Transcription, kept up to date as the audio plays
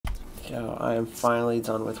Yo, I am finally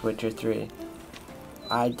done with Witcher 3.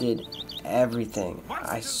 I did everything.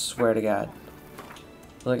 I swear to God.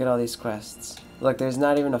 Look at all these quests. Look, there's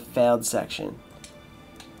not even a failed section.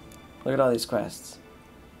 Look at all these quests.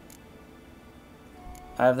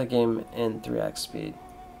 I have the game in 3x speed.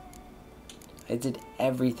 I did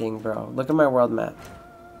everything, bro. Look at my world map.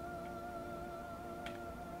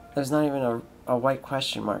 There's not even a white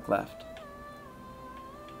question mark left.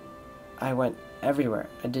 I went everywhere.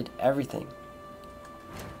 I did everything.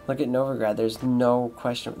 Look at Novigrad. There's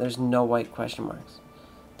no white question marks.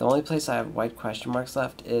 The only place I have white question marks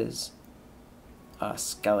left is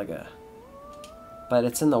Skellige. But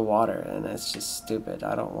it's in the water, and it's just stupid.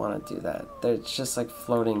 I don't want to do that. It's just like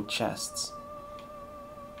floating chests.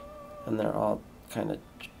 And they're all kind of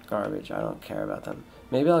garbage. I don't care about them.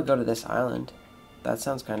 Maybe I'll go to this island. That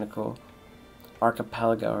sounds kind of cool.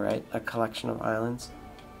 Archipelago, right? A collection of islands.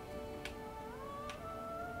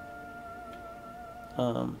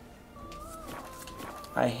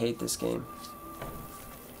 I hate this game.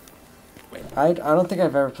 I don't think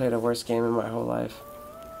I've ever played a worse game in my whole life.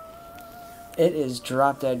 It is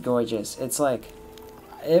drop dead gorgeous. It's like,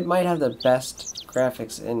 it might have the best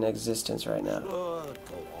graphics in existence right now.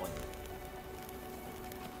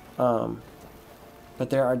 But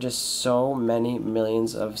there are just so many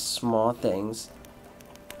millions of small things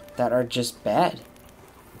that are just bad.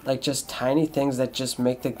 Like just tiny things that just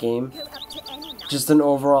make the game just an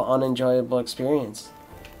overall unenjoyable experience.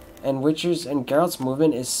 And Witcher's and Geralt's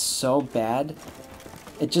movement is so bad,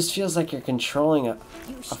 it just feels like you're controlling a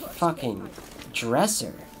fucking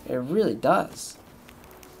dresser. It really does.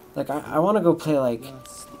 Like, I want to go play, like,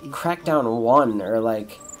 Crackdown 1 or,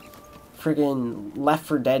 like, friggin' Left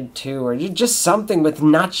 4 Dead 2 or just something with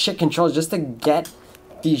not shit controls just to get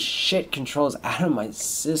these shit controls out of my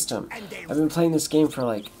system. I've been playing this game for,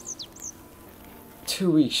 like,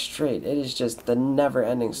 2 weeks straight. It is just the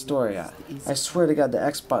never-ending story. I swear to God, the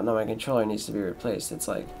X button on my controller needs to be replaced. It's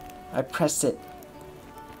like, I pressed it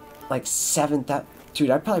like 7,000... Dude,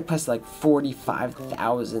 I probably pressed it like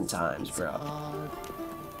 45,000 times, bro.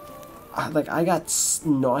 Like, I got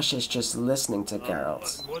nauseous just listening to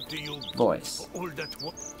Geralt's voice.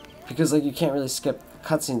 Because, like, you can't really skip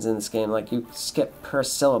cutscenes in this game. Like, you skip per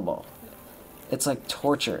syllable. It's like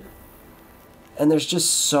torture. And there's just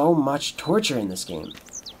so much torture in this game.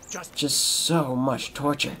 Just so much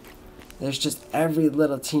torture. There's just every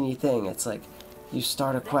little teeny thing. It's like, you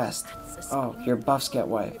start a quest. Oh, your buffs get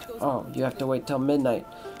wiped. Oh, you have to wait till midnight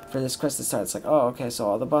for this quest to start. It's like, oh, okay, so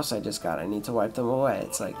all the buffs I just got, I need to wipe them away.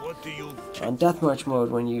 It's like, on death march mode,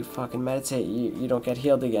 when you fucking meditate, you don't get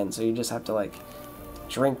healed again, so you just have to, like,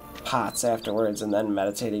 drink pots afterwards and then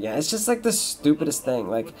meditate again. It's just, like, the stupidest thing.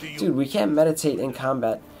 Like, dude, we can't meditate in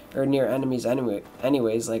combat or near enemies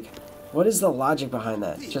anyways. Like, what is the logic behind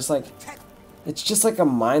that? Just like, it's just like a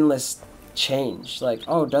mindless change. Like,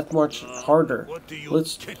 oh, death march harder.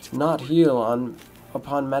 Let's not heal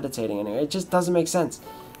upon meditating anyway. It just doesn't make sense.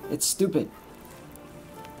 It's stupid.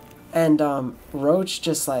 And Roach,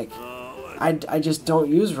 just like, I just don't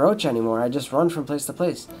use Roach anymore. I just run from place to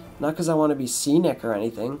place. Not because I want to be scenic or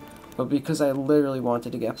anything, but because I literally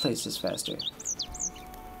wanted to get places faster.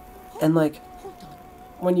 And like,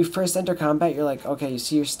 when you first enter combat, you're like, okay, you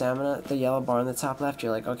see your stamina, the yellow bar on the top left,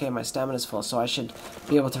 you're like, okay, my stamina's full, so I should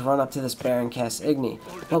be able to run up to this Baron Cass Igni.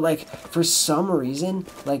 But, like, for some reason,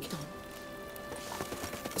 like,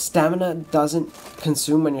 stamina doesn't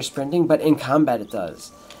consume when you're sprinting, but in combat it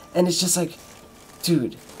does. And it's just like,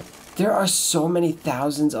 dude, there are so many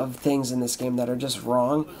thousands of things in this game that are just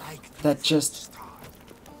wrong, that just,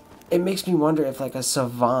 it makes me wonder if, like, a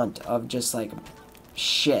savant of just, like,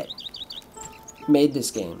 shit made this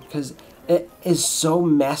game, because it is so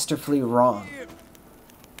masterfully wrong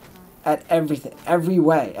at everything, every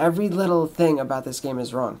way. Every little thing about this game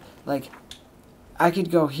is wrong. Like, I could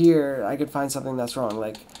go here, I could find something that's wrong.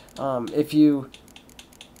 Like, if you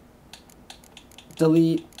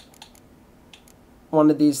delete one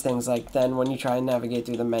of these things, like, then when you try and navigate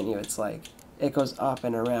through the menu, it's like, it goes up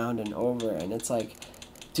and around and over, and it's like,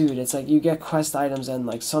 dude, it's like you get quest items and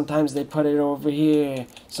like sometimes they put it over here,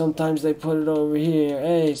 sometimes they put it over here,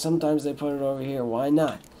 hey, sometimes they put it over here. Why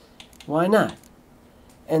not? Why not?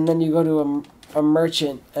 And then you go to a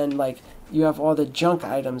merchant and like you have all the junk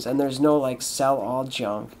items and there's no like sell all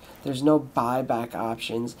junk. There's no buyback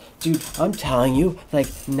options. Dude, I'm telling you, like,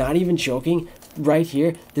 not even joking, right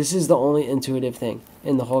here, this is the only intuitive thing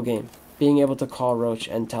in the whole game. Being able to call Roach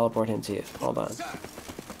and teleport him to you. Hold on.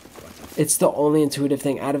 It's the only intuitive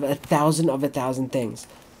thing out of 1,000 of 1,000 things.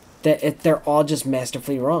 They're all just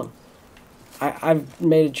masterfully wrong. I've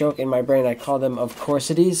made a joke in my brain. I call them of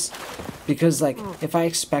coursities, because like if I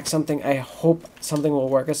expect something, I hope something will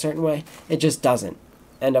work a certain way. It just doesn't,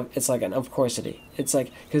 and it's like an of coursity. It's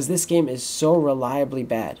like because this game is so reliably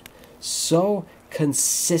bad, so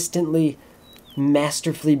consistently,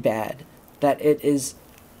 masterfully bad that it is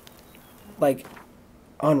like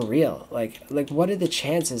unreal. Like what are the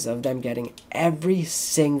chances of them getting every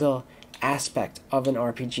single aspect of an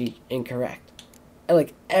RPG incorrect?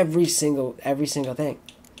 Like every single thing.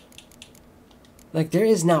 Like there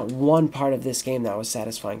is not one part of this game that was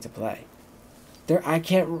satisfying to play. I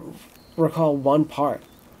can't recall one part.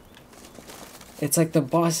 It's like the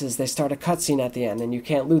bosses, they start a cutscene at the end and you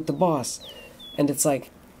can't loot the boss. And it's like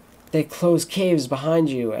they close caves behind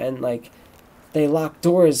you and like they lock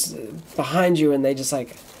doors behind you and they just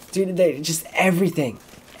like, dude, they just everything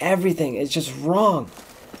is just wrong.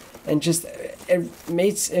 And just it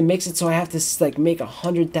makes it so I have to like make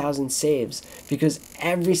 100,000 saves because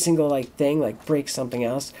every single like thing like breaks something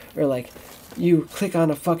else, or like you click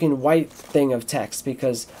on a fucking white thing of text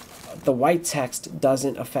because the white text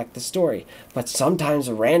doesn't affect the story, but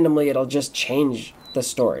sometimes randomly it'll just change the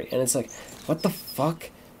story, and it's like, what the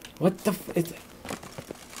fuck?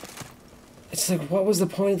 It's like, what was the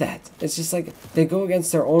point of that? It's just like they go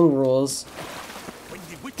against their own rules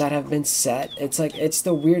that have been set. It's like, it's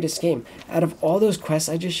the weirdest game. Out of all those quests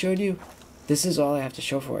I just showed you, this is all I have to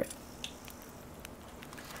show for it.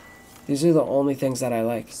 These are the only things that I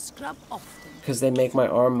like. Because they make my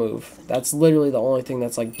arm move. That's literally the only thing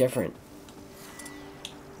that's like different.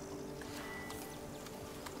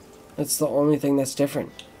 That's the only thing that's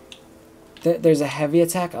different. There's a heavy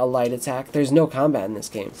attack, a light attack. There's no combat in this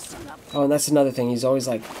game. Oh, and that's another thing. He's always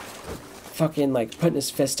like fucking like putting his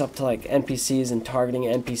fist up to like NPCs and targeting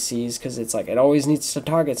NPCs because it's like it always needs to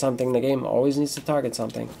target something. The game always needs to target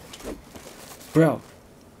something. Bro,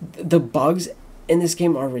 the bugs in this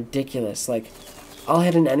game are ridiculous. Like, I'll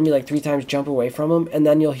hit an enemy like 3 times, jump away from him, and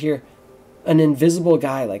then you'll hear an invisible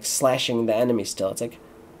guy like slashing the enemy still. It's like,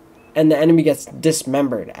 and the enemy gets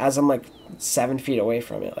dismembered as I'm like 7 feet away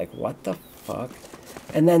from it. Like, what the fuck?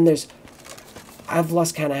 And then I've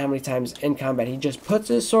lost count of how many times in combat he just puts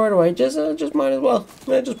his sword away. Just might as well.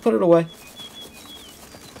 Just put it away.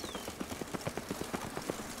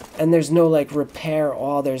 And there's no like repair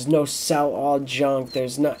all. There's no sell all junk.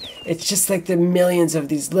 There's no. It's just like the millions of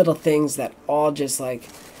these little things that all just like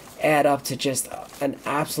add up to just an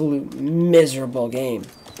absolute miserable game.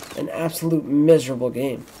 An absolute miserable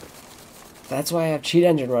game. That's why I have Cheat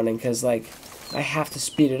Engine running, because like I have to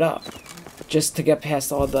speed it up just to get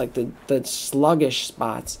past all like the sluggish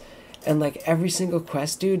spots. And like every single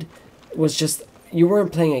quest, dude, was just, you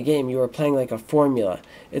weren't playing a game, you were playing like a formula.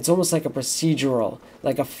 It's almost like a procedural,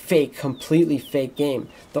 like a fake, completely fake game.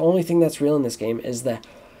 The only thing that's real in this game is the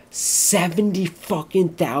 70 fucking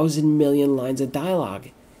thousand million lines of dialogue.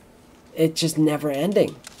 It's just never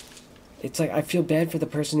ending. It's like, I feel bad for the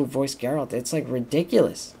person who voiced Geralt. It's like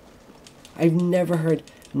ridiculous. I've never heard,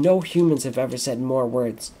 no humans have ever said more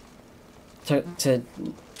words to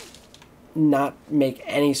not make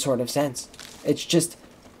any sort of sense. It's just,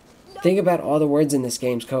 think about all the words in this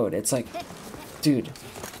game's code. It's like, dude,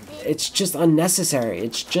 it's just unnecessary.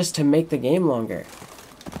 It's just to make the game longer.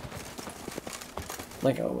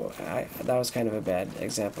 Like, oh, that was kind of a bad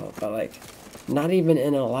example, but like, not even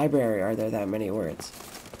in a library are there that many words.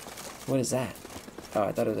 What is that? Oh,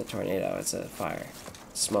 I thought it was a tornado. It's a fire.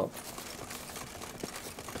 Smoke.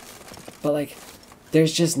 But like,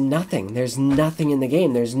 there's just nothing. There's nothing in the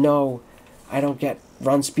game. There's no, I don't get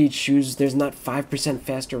run speed shoes. There's not 5%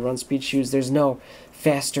 faster run speed shoes. There's no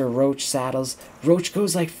faster Roach saddles. Roach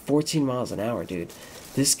goes like 14 miles an hour, dude.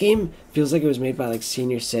 This game feels like it was made by like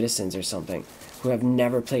senior citizens or something who have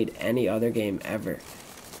never played any other game ever.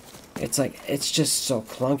 It's like, it's just so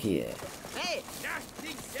clunky.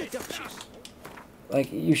 Like,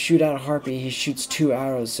 you shoot out a harpy, he shoots 2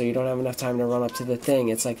 arrows, so you don't have enough time to run up to the thing.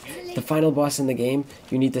 It's like, the final boss in the game,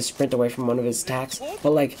 you need to sprint away from one of his attacks.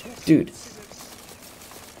 But like, dude,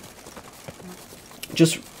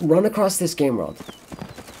 just run across this game world.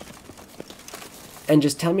 And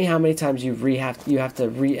just tell me how many times you have to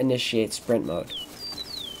reinitiate sprint mode.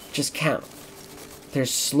 Just count.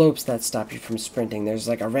 There's slopes that stop you from sprinting. There's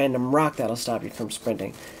like a random rock that'll stop you from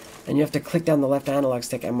sprinting. And you have to click down the left analog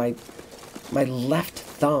stick, and my left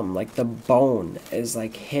thumb, like the bone, is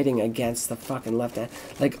like hitting against the fucking left hand.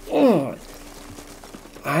 Like, oh,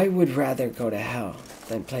 I would rather go to hell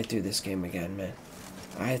than play through this game again, man.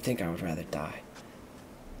 I think I would rather die.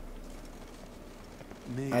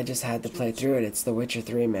 I just had to play through it. It's The Witcher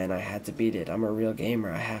 3, man. I had to beat it. I'm a real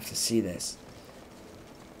gamer. I have to see this.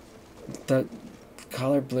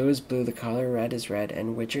 color blue is blue, the color red is red,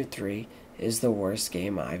 and Witcher 3 is the worst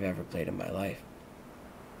game I've ever played in my life.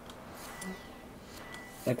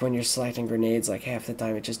 Like when you're selecting grenades, like half the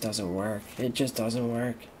time it just doesn't work. It just doesn't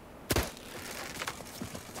work.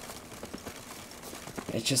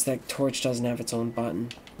 It's just like Torch doesn't have its own button.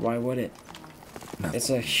 Why would it? Nothing. It's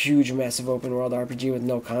a huge, massive open world RPG with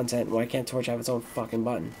no content. Why can't Torch have its own fucking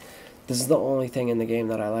button? This is the only thing in the game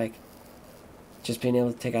that I like. Just being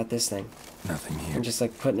able to take out this thing. Nothing here. And just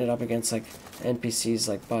like putting it up against like NPCs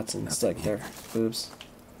like butts and Nothing like their here. boobs.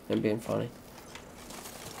 And being funny.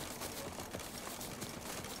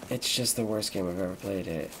 It's just the worst game I've ever played.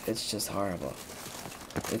 It's just horrible.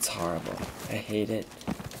 It's horrible. I hate it.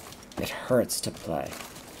 It hurts to play.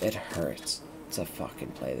 It hurts to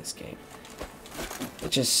fucking play this game.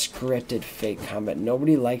 It's just scripted fake combat.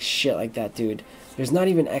 Nobody likes shit like that, dude. There's not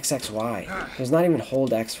even XXY. There's not even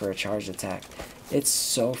hold X for a charged attack. It's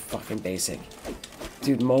so fucking basic.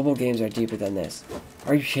 Dude, mobile games are deeper than this.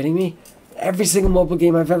 Are you kidding me? Every single mobile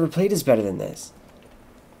game I've ever played is better than this.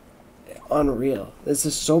 Unreal. This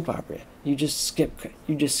is soap opera. You just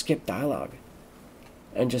skip dialogue.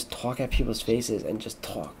 And just talk at people's faces and just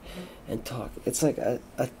talk and talk. It's like a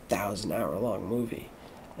 1,000-hour-long movie.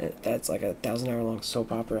 That's like a 1,000-hour-long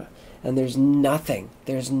soap opera. And there's nothing.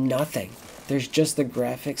 There's nothing. There's just the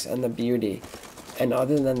graphics and the beauty. And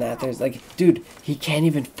other than that, there's like, dude, he can't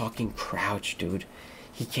even fucking crouch, dude.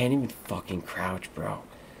 He can't even fucking crouch, bro.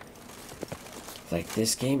 Like,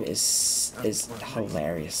 this game is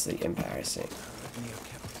hilariously embarrassing.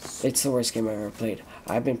 It's the worst game I've ever played.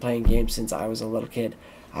 I've been playing games since I was a little kid.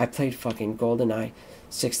 I played fucking GoldenEye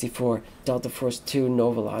 64, Delta Force 2,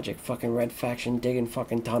 Nova Logic, fucking Red Faction digging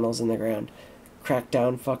fucking tunnels in the ground,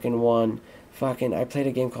 Crackdown fucking 1, fucking, I played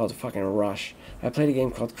a game called fucking Rush. I played a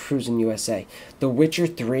game called Cruis'n USA. The Witcher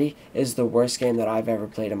 3 is the worst game that I've ever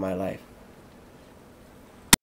played in my life.